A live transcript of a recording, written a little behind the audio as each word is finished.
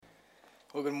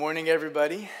Well, good morning,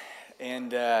 everybody.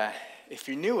 And if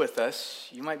you're new with us,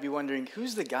 you might be wondering,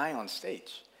 who's the guy on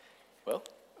stage? Well,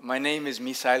 my name is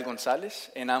Misael Gonzalez,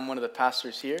 and I'm one of the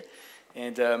pastors here.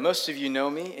 And most of you know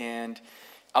me, and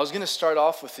I was going to start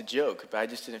off with a joke, but I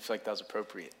just didn't feel like that was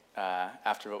appropriate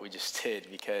after what we just did,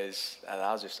 because that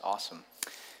was just awesome.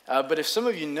 But if some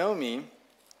of you know me,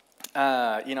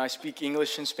 I speak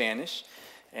English and Spanish,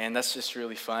 and that's just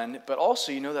really fun. But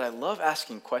also, you know that I love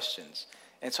asking questions.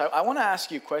 And so I want to ask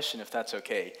you a question, if that's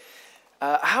okay.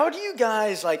 How do you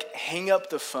guys, hang up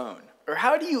the phone? Or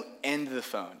how do you end the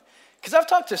phone? Because I've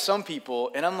talked to some people,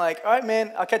 and I'm like, all right,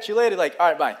 man, I'll catch you later. Like, all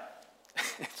right, bye.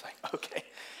 It's like, okay.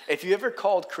 If you ever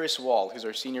called Chris Wall, who's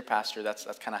our senior pastor, that's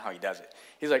kind of how he does it.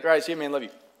 He's like, all right, see you, man, love you.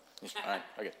 All right,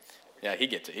 okay. Yeah, he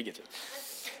gets it.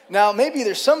 Now, maybe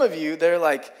there's some of you, they're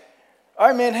like, all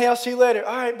right, man, hey, I'll see you later.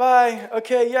 All right, bye.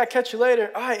 Okay, yeah, catch you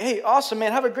later. All right, hey, awesome,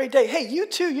 man, have a great day. Hey, you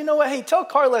too, you know what? Hey, tell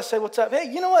Carla I said what's up.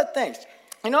 Hey, you know what? Thanks.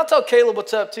 I'll tell Caleb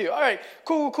what's up too. All right,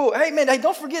 cool. Hey, man, hey,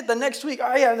 don't forget the next week. All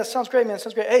right, yeah, that sounds great, man,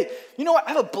 sounds great. Hey, you know what?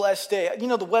 Have a blessed day. You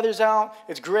know, the weather's out.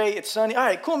 It's great. It's sunny. All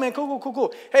right, cool, man,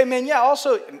 cool. Hey, man, yeah,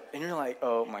 also, and you're like,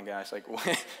 oh, my gosh,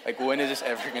 when is this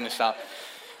ever going to stop?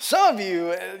 Some of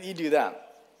you, you do that.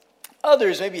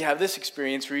 Others maybe have this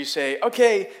experience where you say,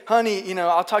 okay, honey,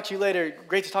 I'll talk to you later.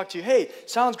 Great to talk to you. Hey,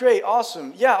 sounds great.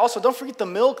 Awesome. Yeah, also don't forget the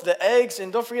milk, the eggs,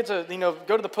 and don't forget to,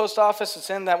 go to the post office and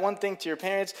send that one thing to your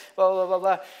parents, blah, blah, blah,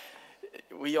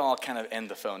 blah. We all kind of end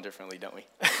the phone differently, don't we?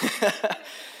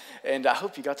 And I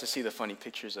hope you got to see the funny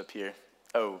pictures up here.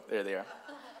 Oh, there they are.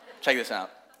 Check this out.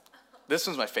 This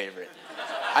one's my favorite.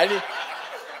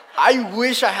 I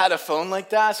wish I had a phone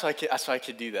like that so I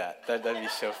could do that. That'd be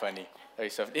so funny.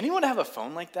 Anyone have a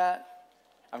phone like that?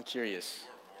 I'm curious.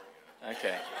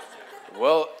 Okay.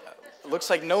 Well, looks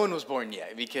like no one was born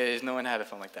yet because no one had a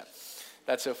phone like that.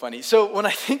 That's so funny. So when I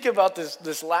think about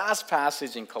this last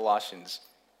passage in Colossians,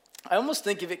 I almost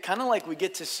think of it kind of like we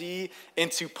get to see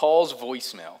into Paul's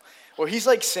voicemail, where he's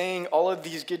like saying all of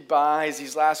these goodbyes,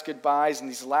 these last goodbyes,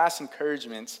 and these last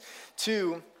encouragements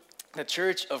to the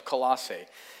church of Colossae.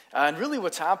 And really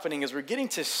what's happening is we're getting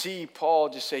to see Paul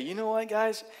just say, you know what,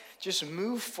 guys? Just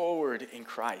move forward in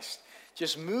Christ.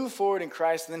 Just move forward in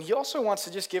Christ. And then he also wants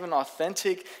to just give an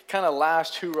authentic kind of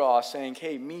last hoorah saying,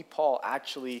 hey, me, Paul,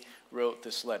 actually wrote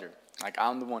this letter. Like,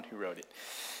 I'm the one who wrote it.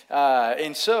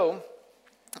 And so,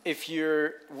 if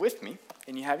you're with me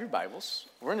and you have your Bibles,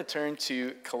 we're going to turn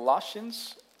to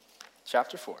Colossians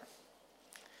chapter 4.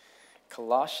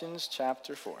 Colossians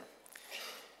chapter 4.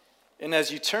 And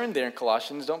as you turn there in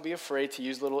Colossians, don't be afraid to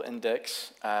use little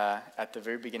index at the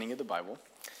very beginning of the Bible.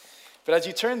 But as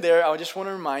you turn there, I just want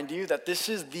to remind you that this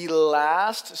is the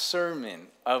last sermon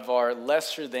of our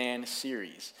Lesser Than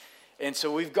series. And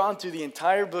so we've gone through the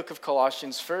entire book of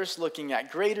Colossians, first looking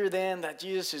at greater than, that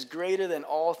Jesus is greater than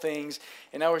all things.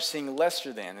 And now we're seeing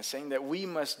lesser than, and saying that we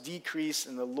must decrease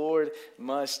and the Lord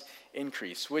must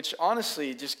increase, which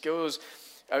honestly just goes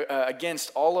against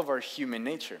all of our human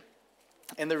nature.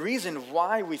 And the reason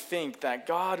why we think that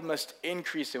God must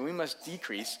increase and we must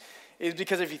decrease is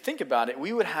because if you think about it,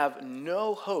 we would have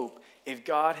no hope if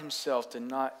God himself did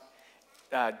not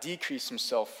decrease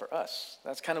himself for us.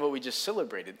 That's kind of what we just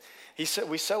celebrated.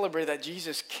 We celebrate that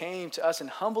Jesus came to us and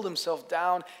humbled himself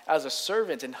down as a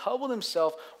servant and humbled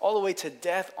himself all the way to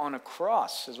death on a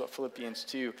cross, is what Philippians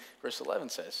 2 verse 11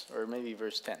 says, or maybe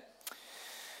verse 10.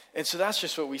 And so that's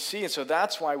just what we see. And so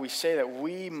that's why we say that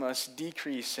we must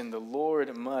decrease and the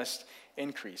Lord must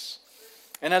increase.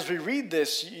 And as we read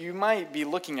this, you might be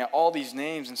looking at all these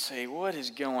names and say, what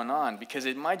is going on? Because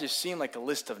it might just seem like a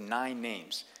list of 9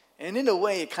 names. And in a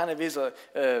way, it kind of is a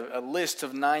list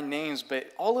of 9 names,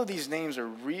 but all of these names are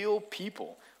real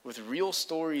people with real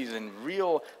stories and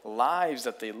real lives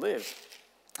that they live.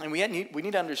 And we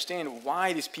need to understand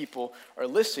why these people are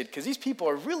listed, because these people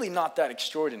are really not that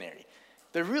extraordinary.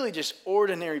 They're really just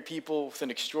ordinary people with an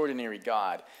extraordinary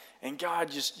God. And God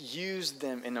just used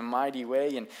them in a mighty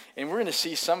way. And we're going to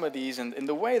see some of these. And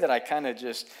the way that I kind of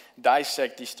just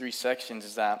dissect these 3 sections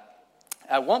is that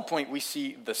at one point we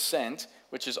see the sent,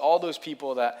 which is all those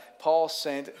people that Paul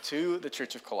sent to the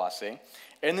church of Colossae.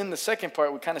 And then the second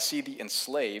part, we kind of see the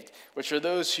enslaved, which are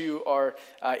those who are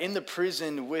in the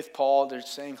prison with Paul. They're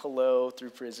saying hello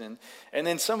through prison. And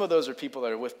then some of those are people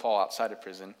that are with Paul outside of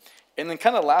prison. And then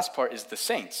kind of the last part is the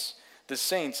saints. The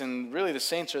saints, and really the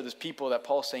saints are those people that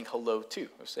Paul's saying hello to.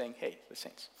 Or saying, hey, the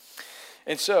saints.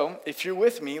 And so, if you're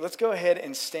with me, let's go ahead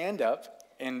and stand up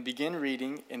and begin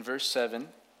reading in verse 7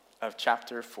 of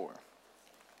chapter 4.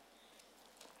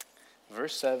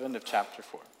 Verse 7 of chapter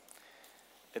 4.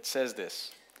 It says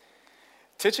this: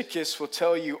 Tychicus will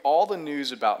tell you all the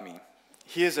news about me.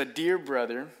 He is a dear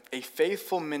brother, a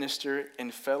faithful minister,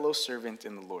 and fellow servant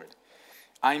in the Lord.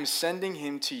 I am sending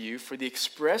him to you for the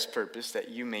express purpose that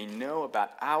you may know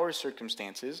about our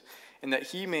circumstances and that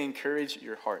he may encourage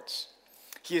your hearts.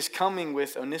 He is coming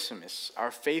with Onesimus,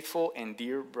 our faithful and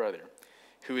dear brother,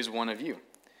 who is one of you.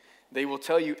 They will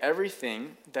tell you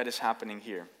everything that is happening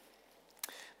here.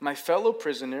 My fellow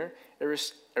prisoner,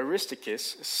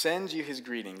 Aristarchus, sends you his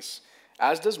greetings,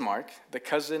 as does Mark, the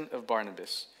cousin of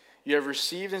Barnabas. You have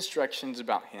received instructions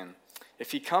about him.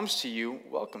 If he comes to you,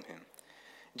 welcome him.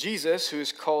 Jesus, who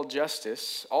is called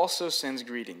Justus, also sends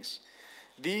greetings.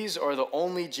 These are the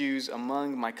only Jews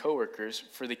among my coworkers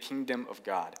for the kingdom of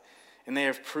God, and they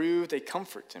have proved a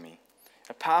comfort to me.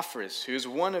 Epaphras, who is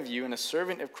one of you and a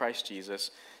servant of Christ Jesus,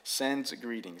 sends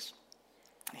greetings.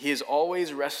 He is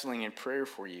always wrestling in prayer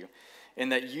for you,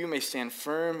 and that you may stand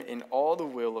firm in all the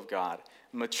will of God,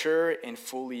 mature and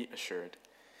fully assured.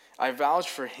 I vouch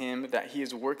for him that he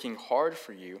is working hard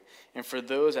for you and for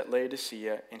those at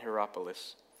Laodicea and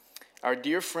Hierapolis. Our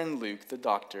dear friend Luke, the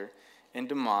doctor, and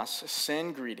Demas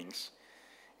send greetings.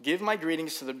 Give my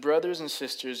greetings to the brothers and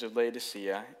sisters of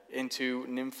Laodicea and to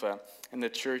Nympha and the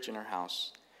church in her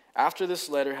house. After this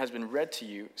letter has been read to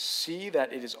you, see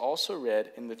that it is also read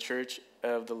in the church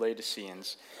of the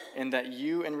Laodiceans, and that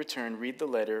you in return read the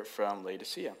letter from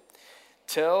Laodicea.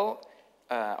 Tell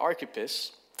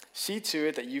Archippus, see to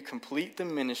it that you complete the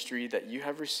ministry that you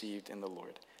have received in the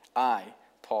Lord. I,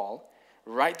 Paul,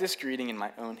 write this greeting in my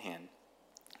own hand.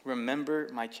 Remember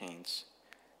my chains.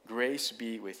 Grace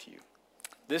be with you.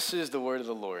 This is the word of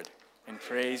the Lord, and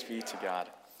praise be to God.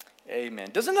 Amen.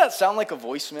 Doesn't that sound like a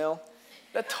voicemail?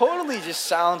 That totally just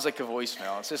sounds like a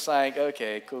voicemail. It's just like,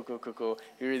 okay, cool.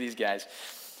 Here are these guys.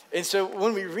 And so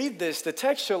when we read this, the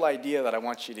textual idea that I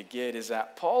want you to get is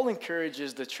that Paul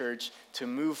encourages the church to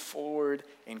move forward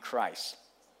in Christ.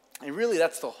 And really,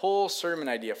 that's the whole sermon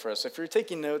idea for us. So if you're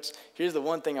taking notes, here's the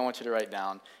one thing I want you to write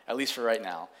down, at least for right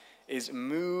now, is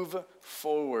move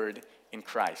forward in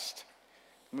Christ.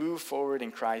 Move forward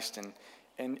in Christ.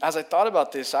 And as I thought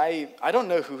about this, I don't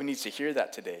know who needs to hear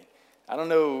that today. I don't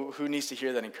know who needs to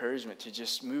hear that encouragement to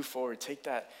just move forward, take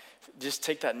that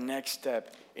next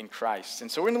step in Christ. And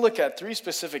so we're going to look at 3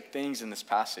 specific things in this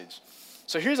passage.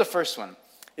 So here's the first one,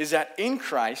 is that in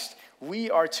Christ, we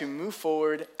are to move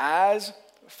forward as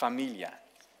familia.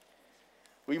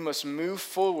 We must move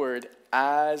forward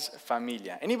as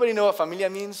familia. Anybody know what familia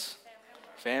means?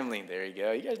 Family. There you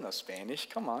go. You guys know Spanish.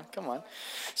 Come on.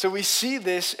 So we see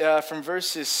this from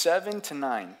verses 7 to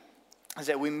 9. Is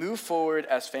that we move forward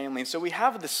as family. And so we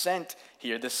have the sent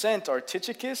here. The sent are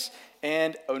Tychicus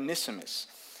and Onesimus.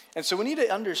 And so we need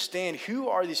to understand who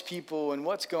are these people and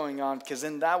what's going on, because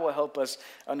then that will help us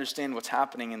understand what's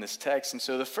happening in this text. And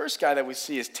so the first guy that we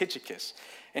see is Tychicus.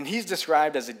 And he's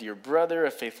described as a dear brother,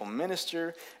 a faithful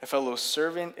minister, a fellow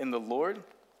servant in the Lord.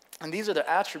 And these are the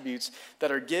attributes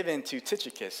that are given to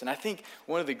Tychicus. And I think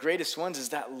one of the greatest ones is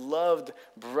that loved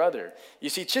brother. You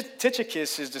see,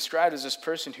 Tychicus is described as this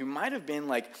person who might have been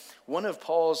like one of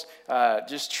Paul's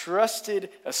just trusted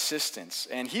assistants.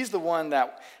 And he's the one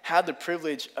that had the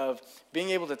privilege of being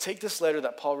able to take this letter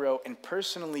that Paul wrote and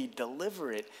personally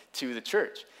deliver it to the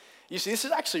church. You see, this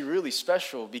is actually really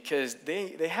special because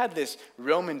they had this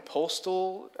Roman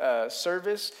postal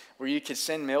service where you could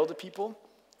send mail to people.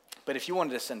 But if you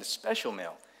wanted to send a special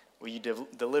mail, well, you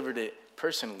delivered it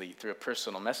personally through a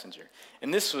personal messenger.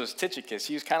 And this was Tychicus.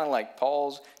 He was kind of like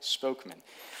Paul's spokesman.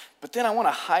 But then I want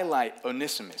to highlight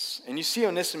Onesimus. And you see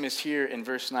Onesimus here in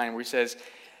verse 9 where he says,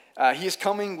 he is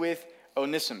coming with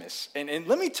Onesimus. And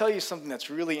let me tell you something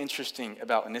that's really interesting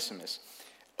about Onesimus.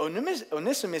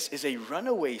 Onesimus is a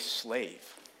runaway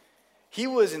slave. He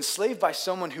was enslaved by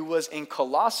someone who was in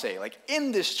Colossae, like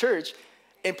in this church.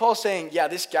 And Paul's saying, yeah,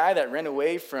 this guy that ran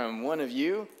away from one of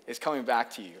you is coming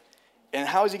back to you. And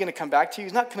how is he going to come back to you?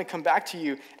 He's not going to come back to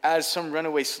you as some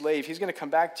runaway slave. He's going to come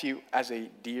back to you as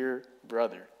a dear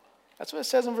brother. That's what it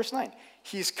says in verse 9.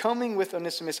 He's coming with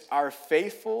Onesimus, our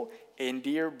faithful and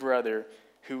dear brother,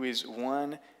 who is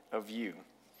one of you.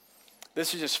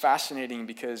 This is just fascinating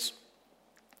because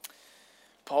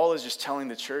Paul is just telling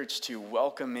the church to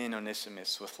welcome in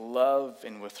Onesimus with love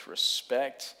and with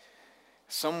respect.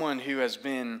 Someone who has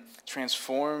been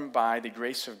transformed by the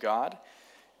grace of God,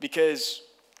 because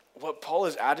what Paul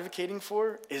is advocating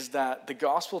for is that the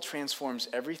gospel transforms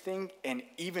everything and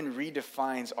even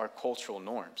redefines our cultural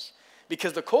norms.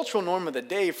 Because the cultural norm of the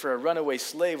day for a runaway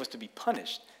slave was to be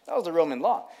punished. That was the Roman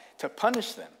law, to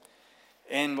punish them.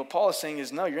 And what Paul is saying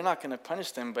is, no, you're not going to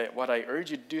punish them, but what I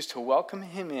urge you to do is to welcome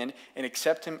him in and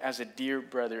accept him as a dear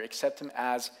brother, accept him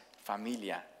as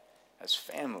familia, as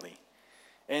family.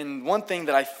 And one thing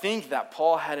that I think that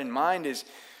Paul had in mind is,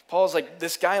 Paul's like,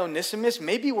 this guy Onesimus,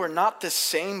 maybe we're not the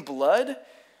same blood,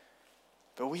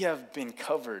 but we have been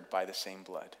covered by the same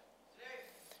blood.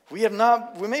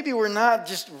 Maybe we're not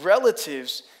just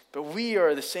relatives, but we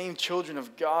are the same children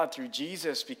of God through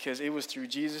Jesus, because it was through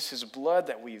Jesus' blood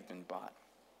that we've been bought.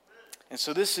 And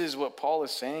so this is what Paul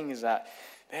is saying, is that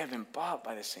they have been bought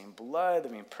by the same blood,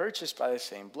 they've been purchased by the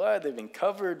same blood, they've been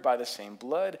covered by the same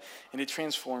blood, and it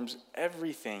transforms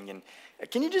everything. And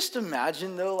can you just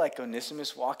imagine, though, like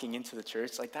Onesimus walking into the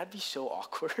church? Like, that'd be so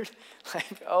awkward.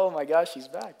 Like, oh my gosh, he's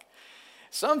back.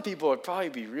 Some people would probably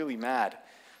be really mad.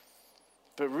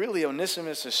 But really,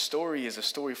 Onesimus' story is a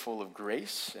story full of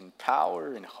grace and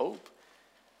power and hope,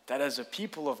 that as a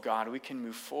people of God, we can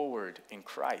move forward in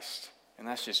Christ. And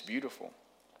that's just beautiful.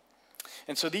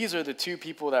 And so these are the two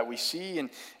people that we see.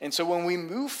 And so when we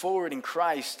move forward in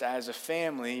Christ as a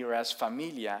family or as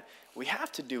familia, we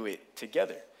have to do it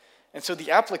together. And so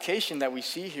the application that we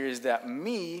see here is that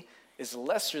me is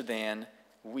lesser than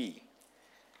we.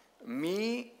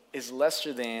 Me is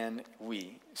lesser than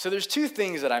we. So there's two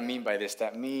things that I mean by this,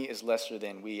 that me is lesser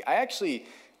than we. I actually,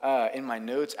 in my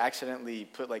notes, accidentally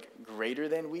put like greater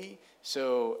than we.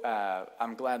 So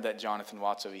I'm glad that Jonathan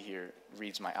Watts over here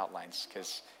reads my outlines,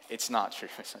 because it's not true.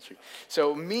 It's not true.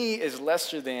 So me is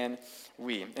lesser than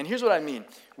we. And here's what I mean.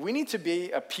 We need to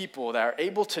be a people that are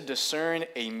able to discern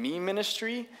a me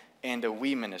ministry and a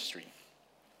we ministry.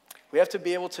 We have to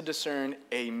be able to discern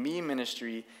a me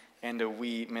ministry and a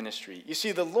we ministry. You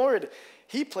see, the Lord,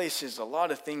 he places a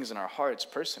lot of things in our hearts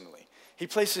personally. He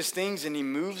places things and he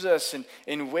moves us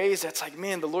in ways that's like,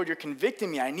 man, the Lord, you're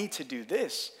convicting me. I need to do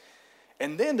this.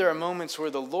 And then there are moments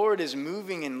where the Lord is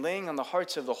moving and laying on the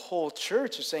hearts of the whole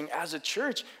church, of saying, as a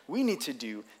church, we need to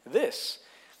do this.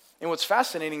 And what's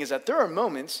fascinating is that there are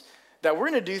moments that we're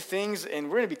going to do things, and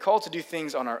we're going to be called to do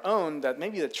things on our own that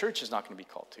maybe the church is not going to be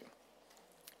called to.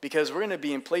 Because we're going to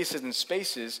be in places and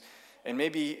spaces and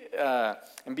maybe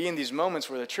and be in these moments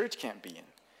where the church can't be in.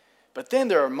 But then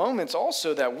there are moments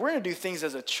also that we're going to do things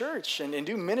as a church and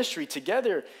do ministry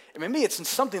together. And maybe it's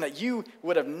something that you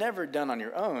would have never done on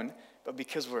your own, but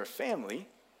because we're a family,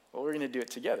 well, we're going to do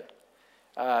it together.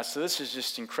 So this is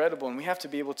just incredible, and we have to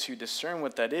be able to discern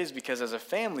what that is, because as a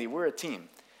family, we're a team.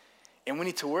 And we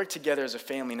need to work together as a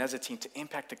family and as a team to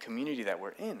impact the community that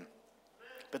we're in.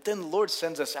 But then the Lord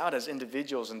sends us out as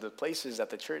individuals into places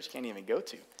that the church can't even go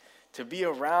to be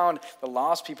around the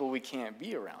lost people we can't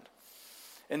be around.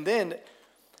 And then,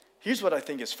 here's what I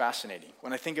think is fascinating.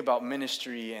 When I think about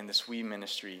ministry and this we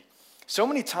ministry, so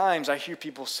many times I hear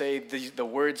people say the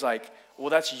words like, well,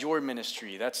 that's your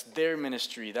ministry, that's their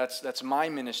ministry, that's my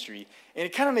ministry. And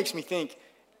it kind of makes me think,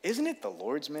 isn't it the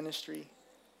Lord's ministry?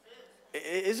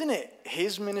 Isn't it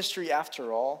his ministry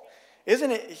after all?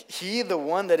 Isn't it he the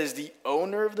one that is the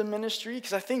owner of the ministry?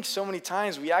 Because I think so many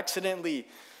times we accidentally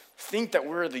think that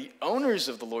we're the owners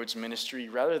of the Lord's ministry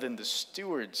rather than the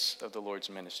stewards of the Lord's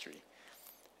ministry.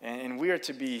 And we are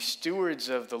to be stewards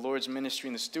of the Lord's ministry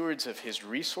and the stewards of his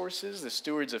resources, the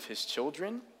stewards of his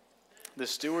children, the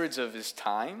stewards of his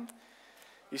time.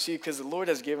 You see, because the Lord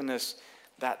has given us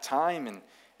that time,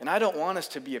 and I don't want us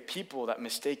to be a people that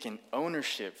mistaken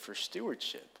ownership for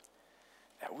stewardship,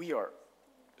 that we are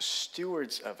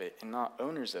stewards of it and not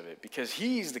owners of it, because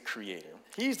he's the creator,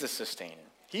 he's the sustainer,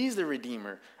 he's the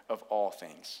redeemer of all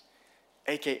things,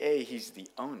 aka he's the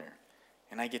owner,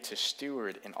 and I get to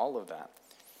steward in all of that.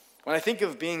 When I think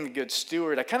of being a good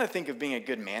steward, I kind of think of being a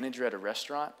good manager at a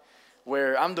restaurant,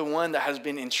 where I'm the one that has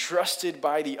been entrusted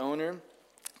by the owner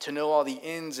to know all the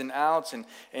ins and outs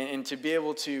and to be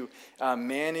able to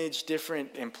manage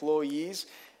different employees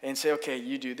and say, okay,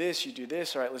 you do this,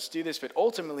 all right, let's do this. But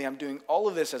ultimately, I'm doing all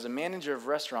of this as a manager of a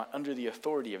restaurant under the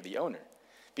authority of the owner.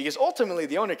 Because ultimately,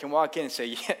 the owner can walk in and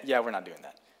say, yeah, we're not doing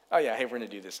that. Oh yeah, hey, we're going to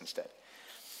do this instead.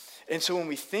 And so when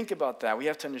we think about that, we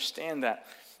have to understand that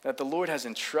the Lord has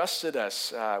entrusted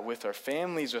us with our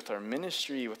families, with our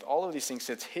ministry, with all of these things.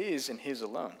 It's his and his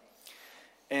alone.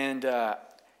 And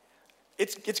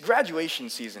it's graduation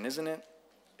season, isn't it?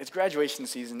 It's graduation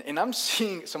season. And I'm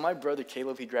seeing, so my brother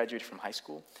Caleb, he graduated from high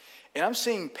school. And I'm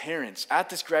seeing parents at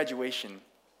this graduation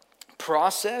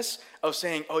process of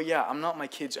saying, oh yeah, I'm not my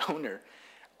kid's owner.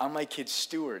 I'm my kid's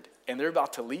steward. And they're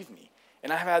about to leave me.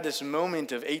 And I've had this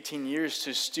moment of 18 years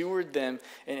to steward them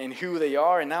and who they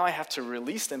are, and now I have to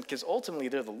release them because ultimately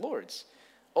they're the Lord's.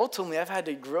 Ultimately, I've had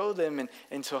to grow them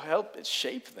and to help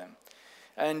shape them.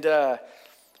 And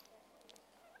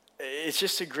it's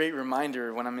just a great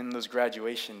reminder when I'm in those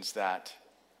graduations that,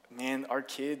 man, our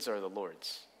kids are the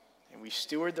Lord's. and we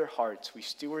steward their hearts, we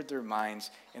steward their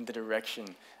minds in the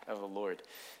direction of the Lord.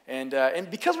 And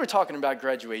because we're talking about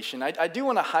graduation, I do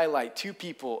want to highlight two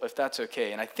people, if that's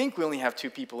okay. And I think we only have two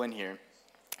people in here.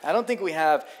 I don't think we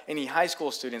have any high school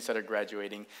students that are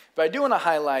graduating, but I do want to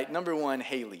highlight, number one,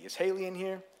 Haley. Is Haley in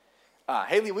here?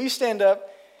 Haley, will you stand up?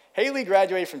 Haley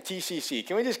graduated from TCC.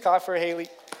 Can we just clap for Haley?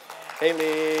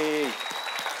 Haley.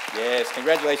 Yes,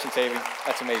 congratulations, Haley.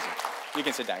 That's amazing. You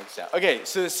can sit down. Okay,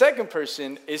 so the second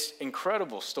person is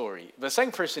incredible story. The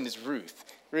second person is Ruth.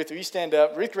 Ruth, will you stand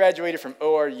up? Ruth graduated from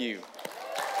ORU.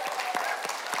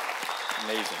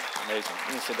 Amazing. You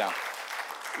can sit down.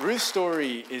 Ruth's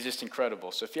story is just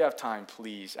incredible. So if you have time,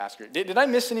 please ask her. Did I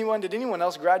miss anyone? Did anyone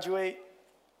else graduate?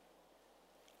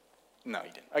 No,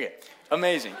 you didn't. Okay,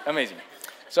 amazing.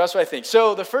 So that's what I think.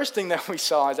 So the first thing that we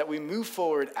saw is that we move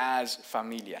forward as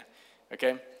familia,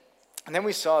 okay? And then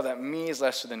we saw that me is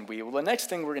lesser than we. Well, the next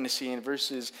thing we're going to see in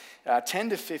verses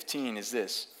 10 to 15 is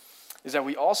this, is that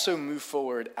we also move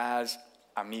forward as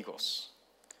amigos.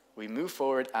 We move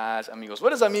forward as amigos. What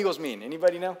does amigos mean?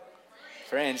 Anybody know?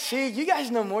 Friends. See, you guys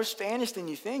know more Spanish than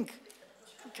you think.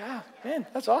 God, man,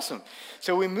 that's awesome.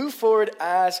 So we move forward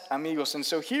as amigos. And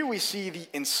so here we see the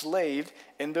enslaved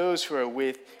and those who are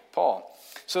with Paul.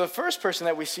 So the first person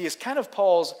that we see is kind of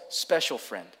Paul's special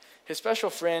friend. His special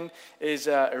friend is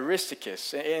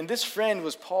Aristarchus, and this friend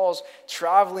was Paul's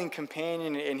traveling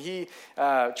companion, and he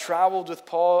traveled with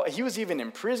Paul. He was even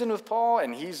in prison with Paul,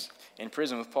 and he's in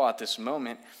prison with Paul at this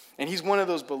moment, and he's one of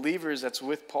those believers that's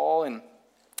with Paul,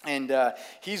 and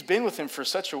he's been with him for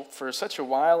such a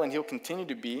while, and he'll continue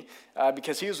to be,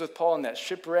 because he was with Paul in that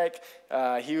shipwreck.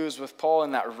 He was with Paul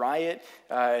in that riot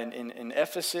in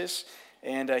Ephesus,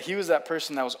 and he was that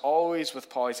person that was always with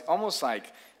Paul. He's almost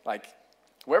like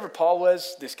wherever Paul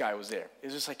was, this guy was there. It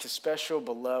was just like his special,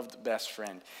 beloved best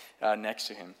friend next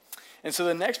to him. And so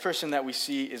the next person that we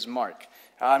see is Mark.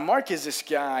 Mark is this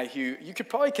guy who you could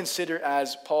probably consider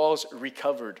as Paul's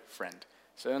recovered friend.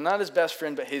 So not his best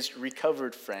friend, but his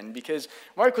recovered friend. Because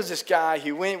Mark was this guy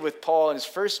who went with Paul on his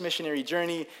first missionary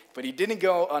journey, but he didn't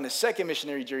go on his second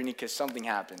missionary journey because something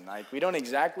happened. Like, we don't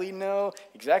exactly know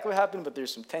what happened, but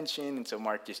there's some tension, and so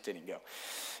Mark just didn't go.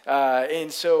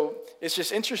 And so it's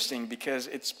just interesting because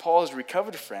it's Paul's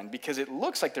recovered friend, because it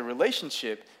looks like the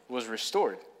relationship was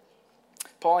restored.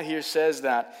 Paul here says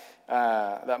that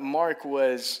Mark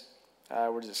was,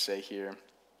 where does it say here?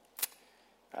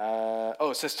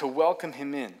 It says to welcome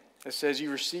him in. It says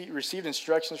you received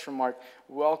instructions from Mark,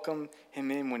 welcome him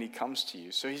in when he comes to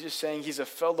you. So he's just saying he's a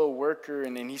fellow worker,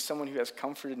 and he's someone who has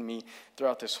comforted me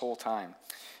throughout this whole time.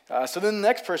 So then the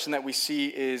next person that we see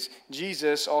is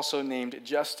Jesus, also named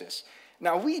Justus.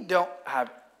 Now, we don't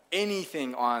have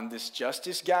anything on this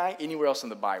Justus guy anywhere else in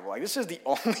the Bible. Like, this is the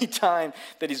only time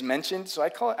that he's mentioned, so I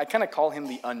kind of call him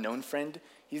the unknown friend.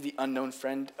 He's the unknown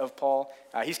friend of Paul.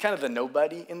 He's kind of the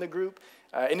nobody in the group.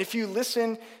 And if you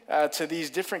listen to these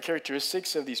different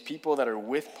characteristics of these people that are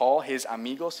with Paul, his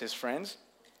amigos, his friends,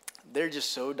 they're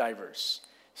just so diverse.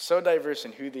 So diverse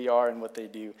in who they are and what they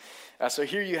do. So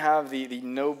here you have the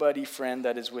nobody friend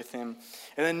that is with him.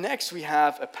 And then next we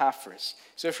have Epaphras.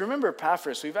 So if you remember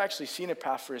Epaphras, we've actually seen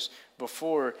Epaphras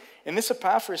before. And this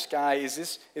Epaphras guy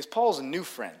is Paul's new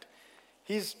friend.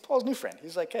 He's Paul's new friend.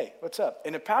 He's like, hey, what's up?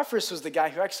 And Epaphras was the guy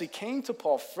who actually came to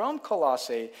Paul from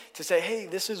Colossae to say, hey,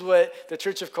 this is what the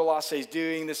church of Colossae is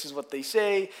doing. This is what they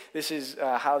say. This is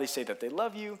how they say that they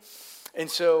love you. And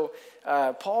so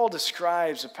Paul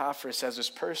describes Epaphras as this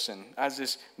person, as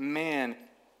this man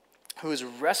who is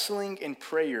wrestling in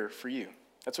prayer for you.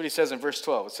 That's what he says in verse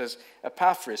 12. It says,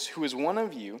 Epaphras, who is one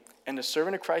of you and a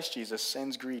servant of Christ Jesus,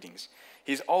 sends greetings.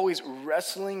 He's always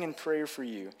wrestling in prayer for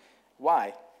you.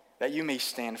 Why? That you may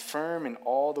stand firm in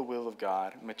all the will of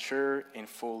God, mature and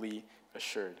fully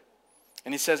assured.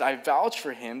 And he says, I vouch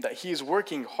for him that he is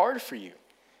working hard for you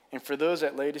and for those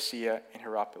at Laodicea and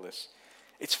Hierapolis.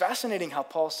 It's fascinating how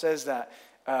Paul says that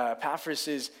Epaphras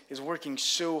is working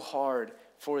so hard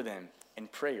for them in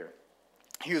prayer.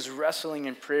 He was wrestling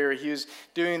in prayer. He was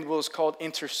doing what was called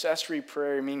intercessory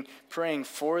prayer, praying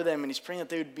for them, and he's praying that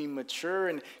they would be mature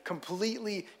and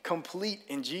completely complete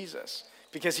in Jesus,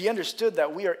 because he understood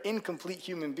that we are incomplete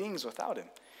human beings without him.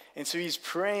 And so he's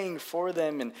praying for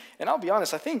them, and I'll be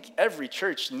honest, I think every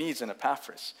church needs an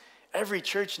Epaphras. Every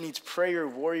church needs prayer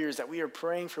warriors that we are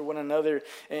praying for one another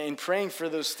and praying for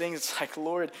those things. It's like,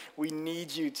 Lord, we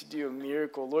need you to do a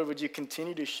miracle. Lord, would you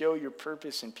continue to show your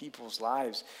purpose in people's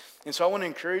lives? And so I want to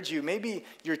encourage you, maybe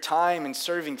your time in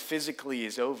serving physically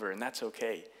is over, and that's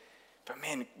okay. But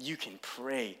man, you can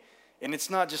pray. And it's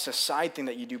not just a side thing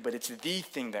that you do, but it's the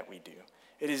thing that we do.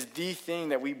 It is the thing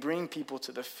that we bring people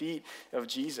to the feet of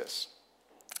Jesus.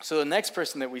 So the next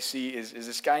person that we see is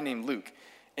this guy named Luke.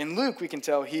 In Luke, we can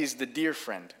tell he's the dear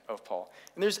friend of Paul.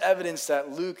 And there's evidence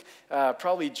that Luke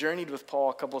probably journeyed with Paul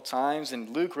a couple times. And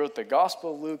Luke wrote the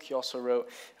Gospel of Luke. He also wrote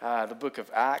the book of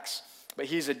Acts. But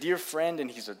he's a dear friend,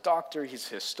 and he's a doctor. He's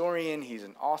a historian. He's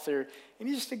an author. And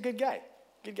he's just a good guy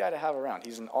to have around.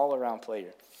 He's an all-around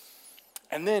player.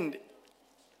 And then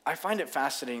I find it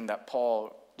fascinating that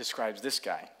Paul describes this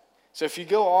guy. So if you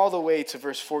go all the way to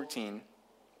verse 15,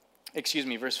 it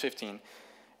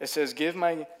says,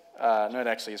 no, it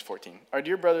actually is 14. Our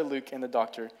dear brother Luke and the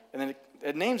doctor, and then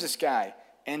it names this guy,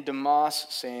 and Demas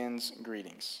sends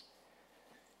greetings.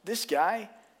 This guy,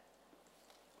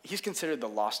 he's considered the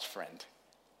lost friend.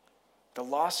 The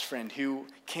lost friend who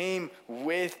came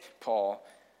with Paul,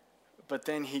 but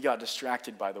then he got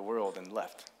distracted by the world and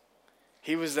left.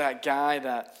 He was that guy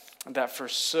that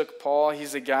forsook Paul.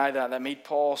 He's the guy that made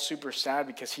Paul super sad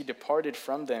because he departed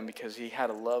from them because he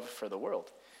had a love for the world.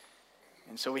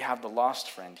 And so we have the lost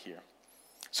friend here.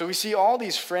 So we see all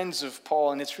these friends of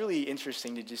Paul, and it's really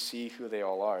interesting to just see who they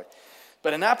all are.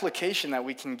 But an application that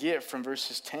we can get from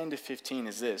verses 10 to 15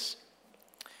 is this.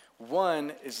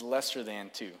 1 is lesser than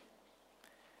 2.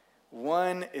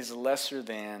 1 is lesser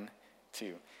than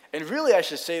 2. And really, I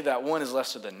should say that 1 is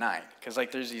lesser than 9, because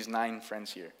there's these 9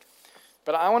 friends here.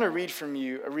 But I want to read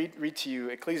to you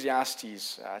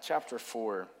Ecclesiastes chapter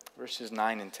 4, verses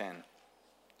 9 and 10.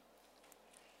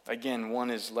 Again,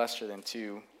 1 is lesser than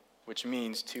 2, which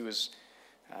means 2 is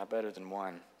better than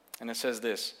 1. And it says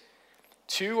this,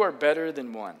 2 are better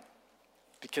than 1,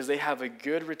 because they have a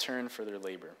good return for their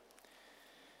labor.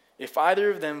 If either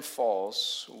of them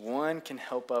falls, one can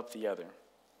help up the other.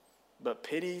 But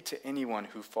pity to anyone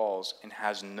who falls and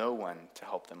has no one to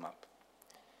help them up.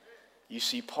 You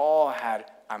see, Paul had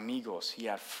amigos. He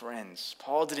had friends.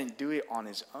 Paul didn't do it on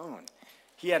his own.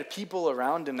 He had people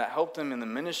around him that helped him in the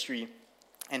ministry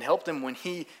and helped him when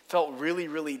he felt really,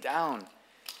 really down.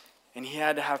 And he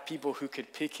had to have people who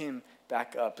could pick him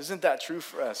back up. Isn't that true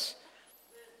for us?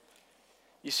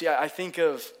 You see, I think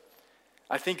of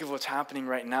what's happening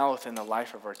right now within the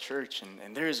life of our church,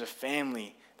 and there is a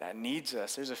family that needs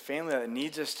us. There's a family that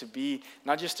needs us to be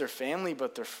not just their family,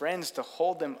 but their friends, to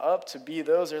hold them up, to be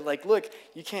those that are like, look,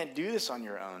 you can't do this on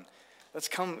your own. Let's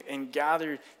come and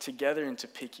gather together and to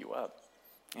pick you up.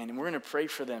 And we're going to pray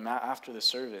for them after the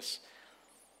service.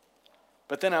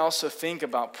 But then I also think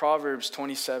about Proverbs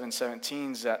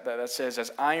 27:17 that says,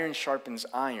 as iron sharpens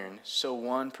iron, so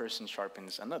one person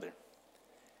sharpens another.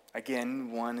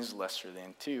 Again, 1 is lesser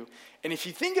than 2. And if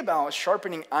you think about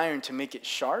sharpening iron to make it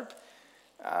sharp,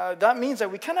 that means that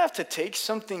we kind of have to take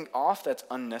something off that's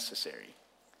unnecessary.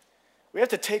 We have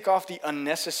to take off the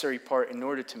unnecessary part in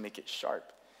order to make it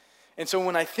sharp. And so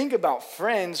when I think about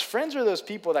friends are those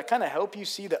people that kind of help you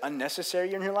see the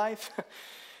unnecessary in your life.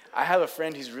 I have a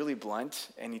friend who's really blunt,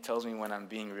 and he tells me when I'm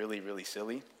being really, really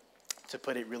silly, to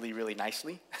put it really, really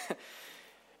nicely.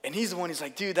 And he's the one who's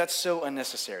like, dude, that's so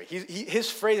unnecessary.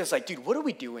 His phrase is like, dude, what are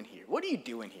we doing here? What are you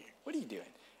doing here? What are you doing?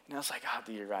 And I was like,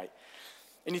 dude, you're right.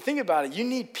 And you think about it, we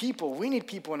need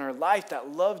people in our life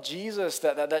that love Jesus,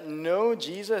 that know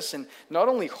Jesus, and not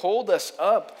only hold us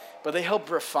up, but they help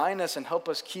refine us and help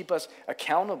us keep us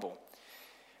accountable.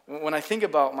 When I think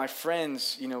about my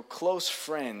friends, close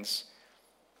friends,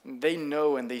 they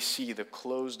know and they see the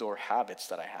closed door habits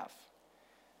that I have.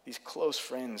 These close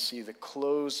friends see the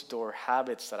closed door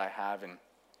habits that I have, and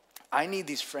I need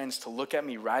these friends to look at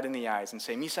me right in the eyes and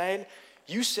say, Misael,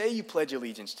 you say you pledge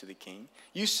allegiance to the King.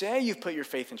 You say you've put your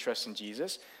faith and trust in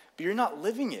Jesus, but you're not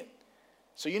living it.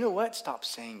 So you know what? Stop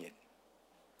saying it.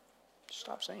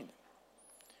 Stop saying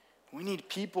it. We need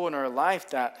people in our life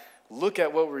that look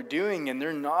at what we're doing and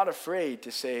they're not afraid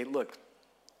to say, look,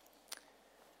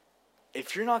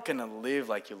 if you're not going to live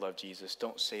like you love Jesus,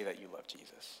 don't say that you love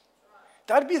Jesus.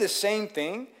 That would be the same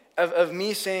thing of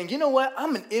me saying, you know what?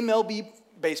 I'm an MLB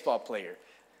baseball player.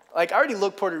 I already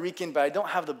look Puerto Rican, but I don't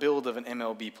have the build of an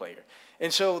MLB player.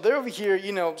 And so they're over here,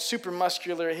 super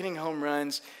muscular, hitting home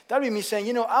runs. That would be me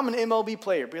saying, I'm an MLB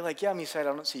player. But you're like, yeah, Misael, I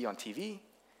don't see you on TV.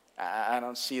 I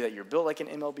don't see that you're built like an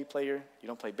MLB player. You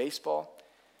don't play baseball.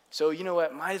 So you know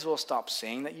what? Might as well stop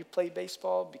saying that you play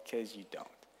baseball because you don't.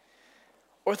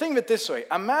 Or think of it this way.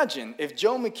 Imagine if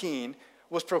Joe McKean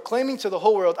was proclaiming to the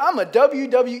whole world, I'm a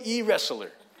WWE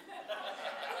wrestler.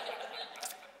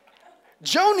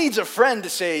 Joe needs a friend to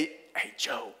say, hey,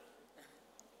 Joe,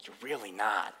 you're really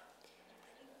not.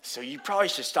 So you probably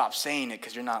should stop saying it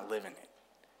because you're not living it.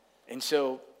 And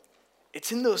so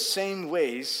it's in those same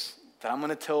ways that I'm going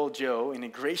to tell Joe in a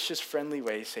gracious, friendly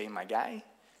way, say, my guy,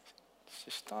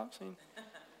 just stop saying it.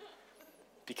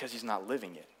 Because he's not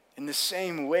living it. In the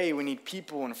same way, we need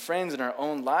people and friends in our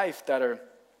own life that are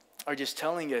are just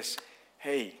telling us,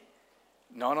 hey,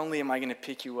 not only am I going to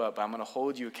pick you up, but I'm going to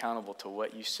hold you accountable to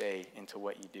what you say and to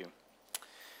what you do.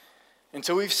 And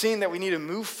so we've seen that we need to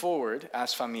move forward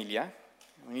as familia.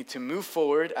 We need to move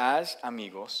forward as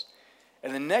amigos.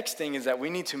 And the next thing is that we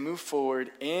need to move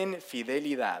forward in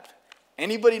fidelidad.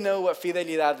 Anybody know what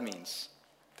fidelidad means?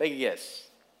 Take a guess.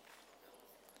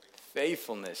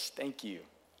 Faithfulness. Thank you.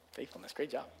 Faithfulness.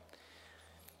 Great job.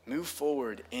 Move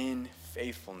forward in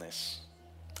faithfulness.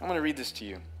 I'm going to read this to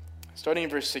you. Starting in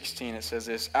verse 16, it says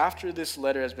this: after this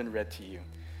letter has been read to you,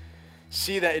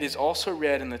 see that it is also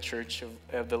read in the church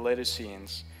of the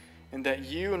Laodiceans, and that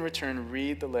you in return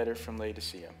read the letter from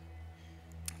Laodicea.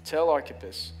 Tell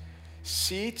Archippus,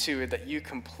 see to it that you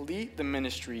complete the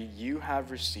ministry you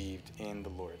have received in the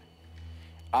Lord.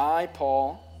 I,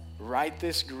 Paul, write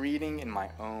this greeting in my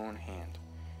own hand.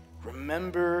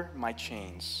 Remember my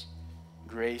chains.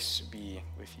 Grace be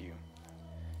with you.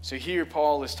 So here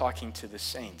Paul is talking to the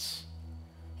saints.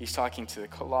 He's talking to the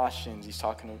Colossians. He's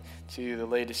talking to the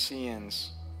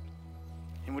Laodiceans.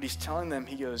 And what he's telling them,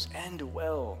 he goes, end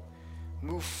well.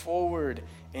 Move forward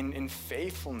in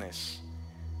faithfulness.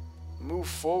 Move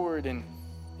forward and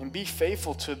be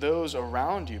faithful to those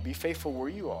around you. Be faithful where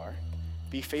you are.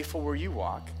 Be faithful where you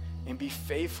walk. And be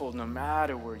faithful no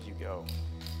matter where you go.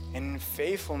 And in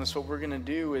faithfulness, what we're going to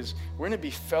do is we're going to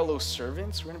be fellow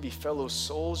servants. We're going to be fellow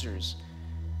soldiers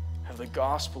of the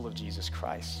gospel of Jesus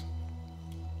Christ.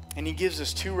 And he gives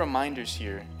us two reminders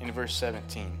here in verse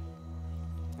 17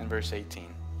 and verse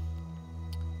 18.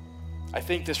 I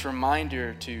think this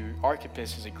reminder to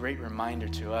Archippus is a great reminder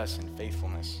to us in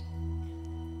faithfulness.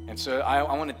 And so I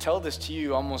want to tell this to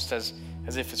you almost as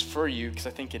if it's for you, because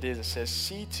I think it is. It says,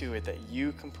 see to it that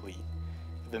you complete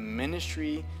the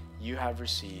ministry you have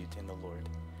received in the Lord.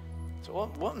 So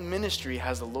what ministry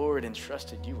has the Lord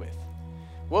entrusted you with?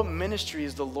 What ministry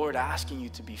is the Lord asking you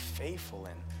to be faithful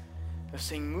in? They're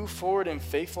saying move forward in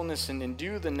faithfulness and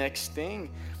do the next thing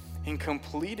and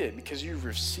complete it because you've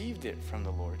received it from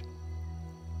the Lord.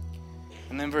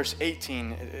 And then verse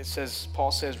 18, it says,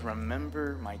 Paul says,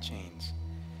 remember my chains.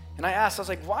 And I was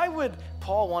like, why would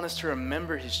Paul want us to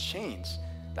remember his chains?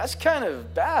 That's kind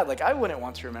of bad. Like, I wouldn't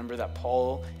want to remember that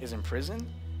Paul is in prison.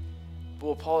 But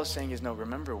what Paul is saying is, no,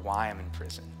 remember why I'm in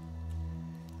prison.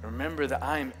 Remember that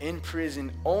I am in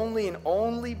prison only and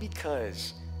only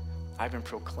because I've been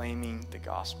proclaiming the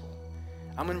gospel.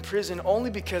 I'm in prison only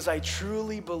because I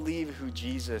truly believe who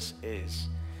Jesus is.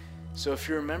 So if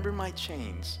you remember my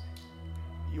chains,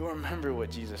 you'll remember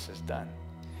what Jesus has done.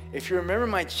 If you remember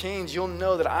my chains, you'll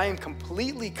know that I am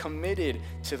completely committed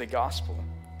to the gospel.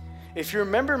 If you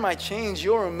remember my chains,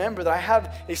 you'll remember that I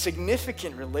have a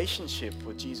significant relationship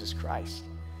with Jesus Christ,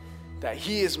 that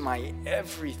he is my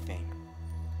everything.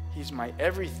 He's my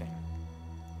everything.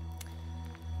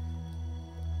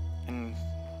 And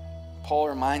Paul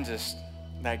reminds us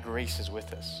that grace is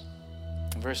with us.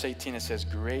 In verse 18, it says,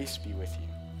 grace be with you.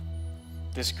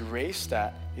 This grace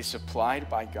that is supplied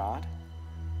by God,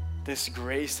 this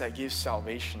grace that gives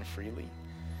salvation freely,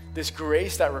 this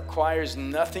grace that requires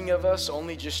nothing of us,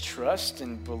 only just trust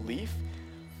and belief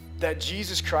that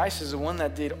Jesus Christ is the one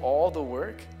that did all the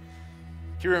work.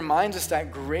 He reminds us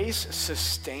that grace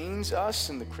sustains us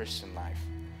in the Christian life,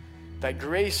 that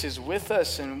grace is with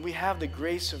us, and we have the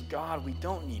grace of God. We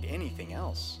don't need anything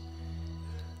else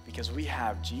because we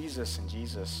have Jesus and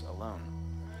Jesus alone.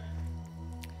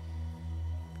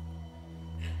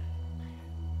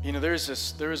 You know, there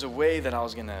is a way that I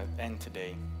was going to end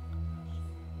today.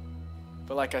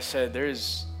 But like I said,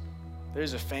 there's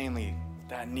a family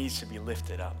that needs to be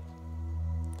lifted up.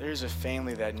 There's a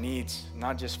family that needs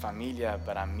not just familia,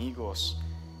 but amigos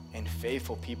and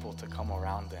faithful people to come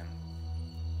around them.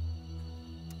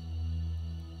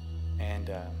 And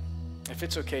if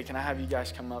it's okay, can I have you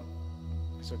guys come up?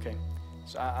 It's okay.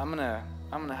 So I'm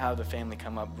gonna have the family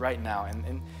come up right now.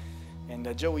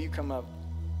 And Joe, will you come up?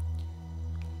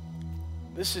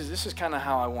 This is kind of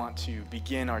how I want to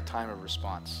begin our time of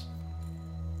response.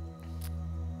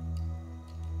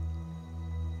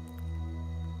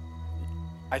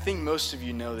 I think most of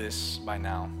you know this by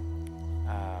now,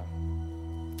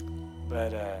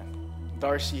 but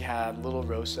Darcy had little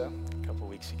Rosa a couple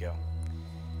weeks ago,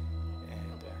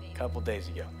 and a couple days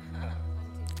ago.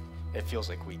 It feels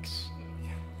like weeks.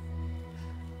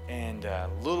 And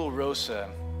little Rosa,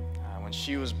 when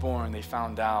she was born, they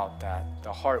found out that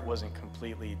the heart wasn't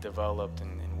completely developed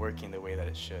and working the way that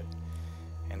it should.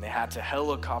 And they had to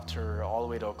helicopter her all the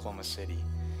way to Oklahoma City.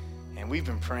 And we've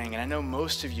been praying, and I know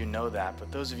most of you know that,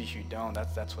 but those of you who don't,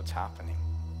 that's what's happening.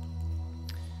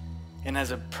 And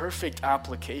as a perfect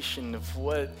application of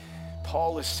what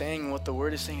Paul is saying, what the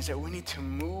word is saying is that we need to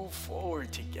move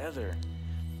forward together.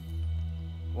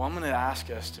 Well, I'm going to ask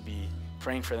us to be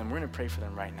praying for them. We're going to pray for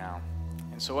them right now.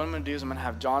 And so what I'm going to do is I'm going to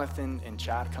have Jonathan and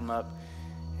Chad come up,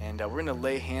 and we're going to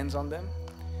lay hands on them.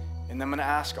 And then I'm going to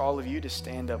ask all of you to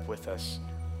stand up with us.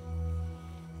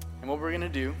 And what we're going to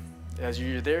do, as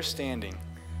you're there standing,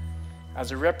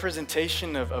 as a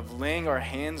representation of laying our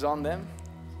hands on them,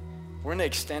 we're going to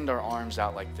extend our arms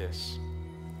out like this.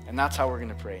 And that's how we're going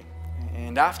to pray.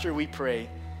 And after we pray,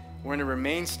 we're going to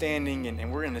remain standing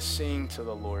and we're going to sing to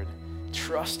the Lord,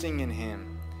 trusting in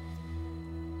him.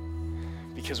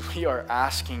 Because we are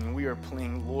asking, we are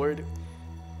pleading, Lord,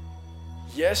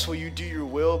 yes, will you do your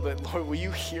will, but Lord, will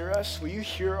you hear us? Will you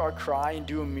hear our cry and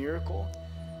do a miracle?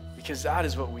 Because that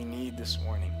is what we need this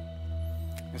morning.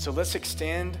 And so let's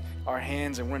extend our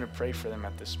hands and we're going to pray for them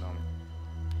at this moment.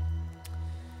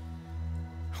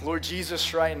 Lord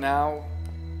Jesus, right now,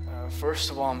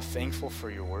 first of all, I'm thankful for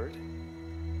your word.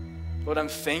 Lord, I'm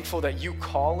thankful that you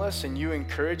call us and you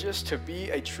encourage us to be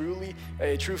a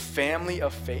true family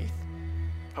of faith,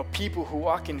 of people who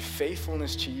walk in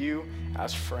faithfulness to you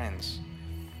as friends.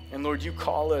 And Lord, you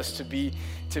call us to be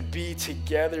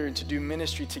together and to do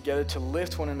ministry together, to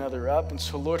lift one another up. And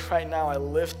so, Lord, right now, I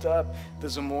lift up the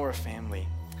Zamora family.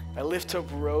 I lift up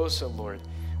Rosa, Lord.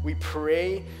 We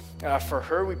pray for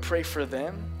her. We pray for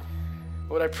them.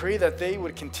 Lord, I pray that they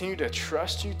would continue to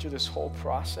trust you through this whole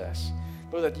process.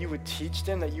 Lord, that you would teach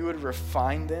them, that you would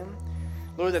refine them.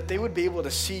 Lord, that they would be able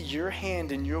to see your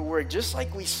hand in your work, just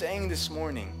like we sang this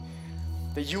morning,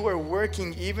 that you are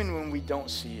working even when we don't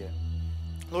see it.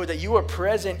 Lord, that you are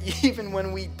present even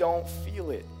when we don't feel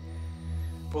it.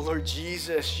 But Lord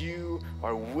Jesus, you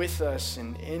are with us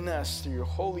and in us through your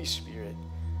Holy Spirit.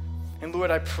 And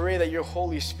Lord, I pray that your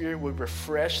Holy Spirit would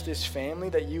refresh this family,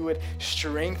 that you would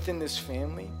strengthen this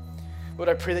family. Lord,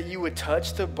 I pray that you would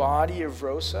touch the body of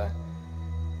Rosa.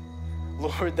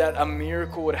 Lord, that a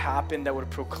miracle would happen that would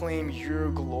proclaim your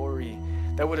glory,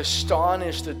 that would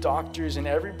astonish the doctors and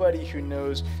everybody who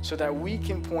knows, so that we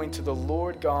can point to the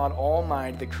Lord God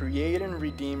Almighty, the creator and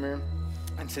redeemer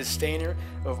and sustainer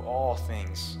of all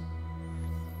things.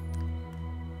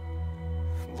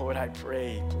 Lord, I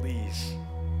pray, please,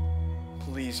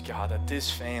 God, that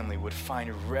this family would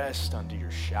find rest under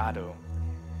your shadow.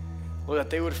 Lord, that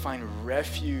they would find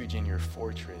refuge in your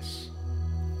fortress.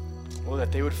 Lord,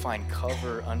 that they would find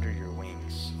cover under your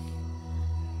wings.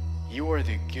 You are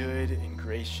the good and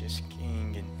gracious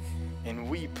King, and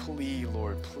we plead,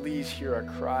 Lord, please hear our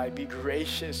cry. Be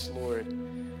gracious, Lord.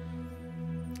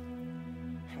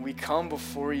 And we come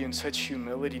before you in such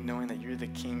humility, knowing that you're the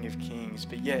King of Kings,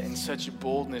 but yet in such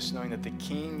boldness, knowing that the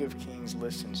King of Kings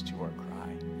listens to our cry.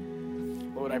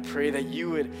 Lord, I pray that you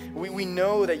would, we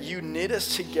know that you knit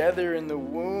us together in the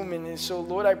womb, and so,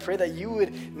 Lord, I pray that you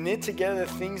would knit together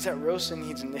the things that Rosa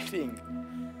needs knitting.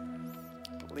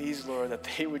 Please, Lord, that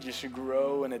they would just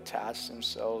grow and attach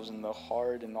themselves in the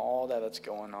heart and all that's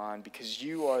going on, because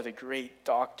you are the great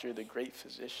doctor, the great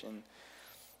physician,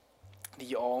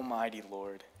 the almighty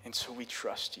Lord, and so we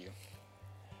trust you.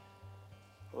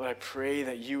 Lord, I pray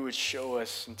that you would show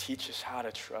us and teach us how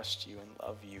to trust you and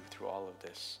love you through all of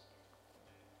this.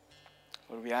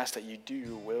 Lord, we ask that you do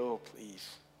your will, please,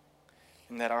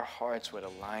 and that our hearts would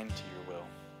align to your will.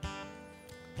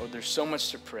 Lord, there's so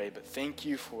much to pray, but thank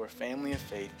you for a family of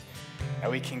faith,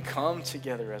 that we can come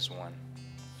together as one.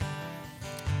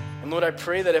 And Lord, I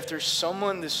pray that if there's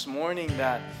someone this morning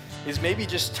that is maybe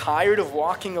just tired of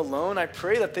walking alone, I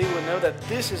pray that they will know that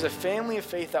this is a family of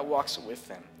faith that walks with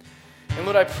them. And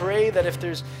Lord, I pray that if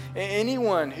there's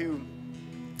anyone who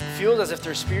feels as if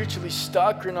they're spiritually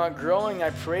stuck or not growing,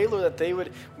 I pray, Lord, that they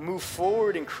would move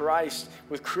forward in Christ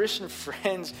with Christian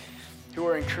friends who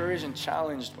are encouraged and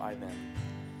challenged by them.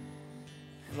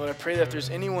 And Lord, I pray that if there's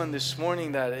anyone this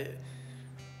morning that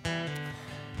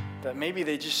maybe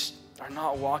they just are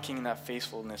not walking in that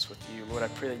faithfulness with you, Lord, I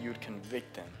pray that you would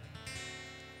convict them.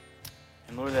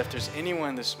 And Lord, that if there's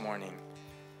anyone this morning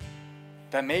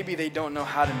that maybe they don't know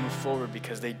how to move forward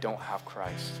because they don't have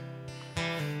Christ,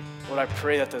 Lord, I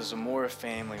pray that the Zamora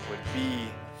family would be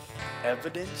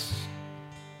evidence,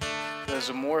 that the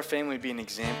Zamora family would be an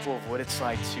example of what it's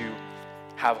like to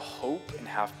have hope and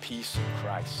have peace in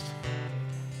Christ.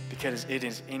 Because it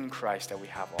is in Christ that we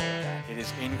have all of that. It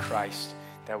is in Christ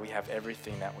that we have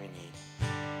everything that we need.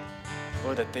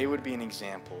 Lord, that they would be an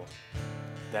example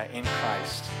that in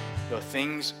Christ, though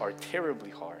things are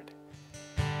terribly hard,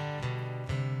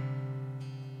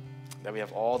 that we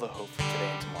have all the hope for today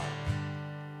and tomorrow.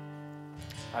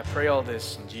 I pray all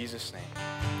this in Jesus' name.